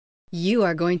You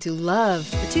are going to love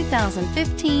the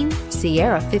 2015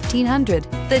 Sierra 1500.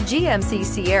 The GMC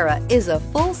Sierra is a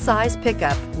full-size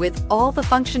pickup with all the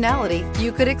functionality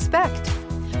you could expect.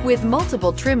 With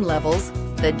multiple trim levels,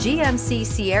 the GMC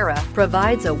Sierra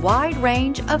provides a wide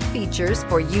range of features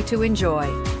for you to enjoy.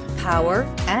 Power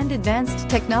and advanced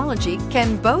technology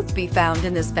can both be found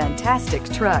in this fantastic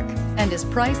truck and is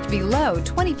priced below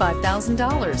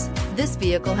 $25,000. This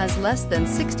vehicle has less than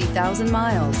 60,000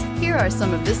 miles. Here are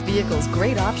some of this vehicle's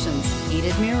great options: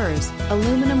 heated mirrors,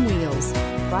 aluminum wheels,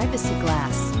 privacy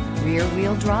glass, rear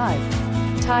wheel drive,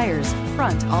 tires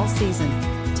front all season,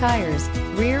 tires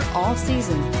rear all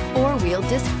season, four-wheel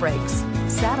disc brakes,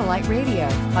 satellite radio,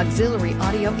 auxiliary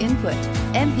audio input,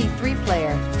 MP3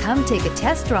 player. Come take a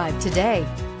test drive today.